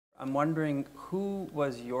I'm wondering, who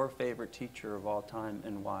was your favorite teacher of all time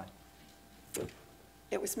and why?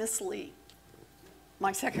 It was Miss Lee,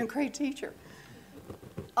 my second grade teacher.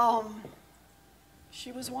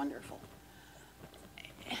 She was wonderful.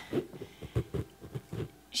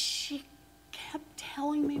 She kept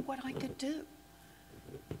telling me what I could do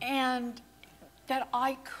and that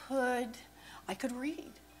I could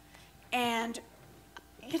read. And,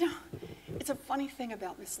 you know, it's a funny thing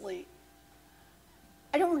about Miss Lee.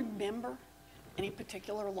 I don't remember any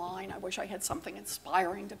particular line. I wish I had something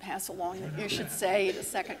inspiring to pass along that you should say to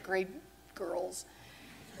second grade girls.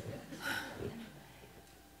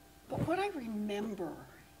 But what I remember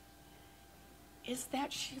is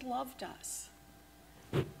that she loved us.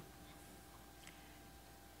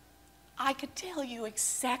 I could tell you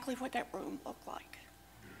exactly what that room looked like.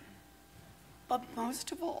 But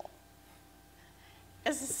most of all,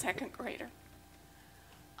 as a second grader,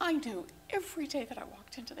 I knew every day that I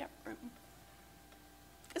walked into that room,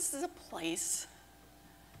 this is a place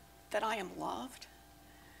that I am loved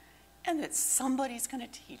and that somebody's going to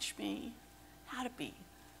teach me how to be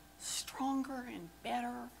stronger and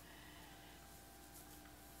better.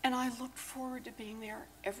 And I looked forward to being there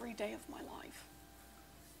every day of my life.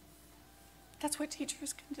 That's what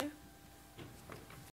teachers can do.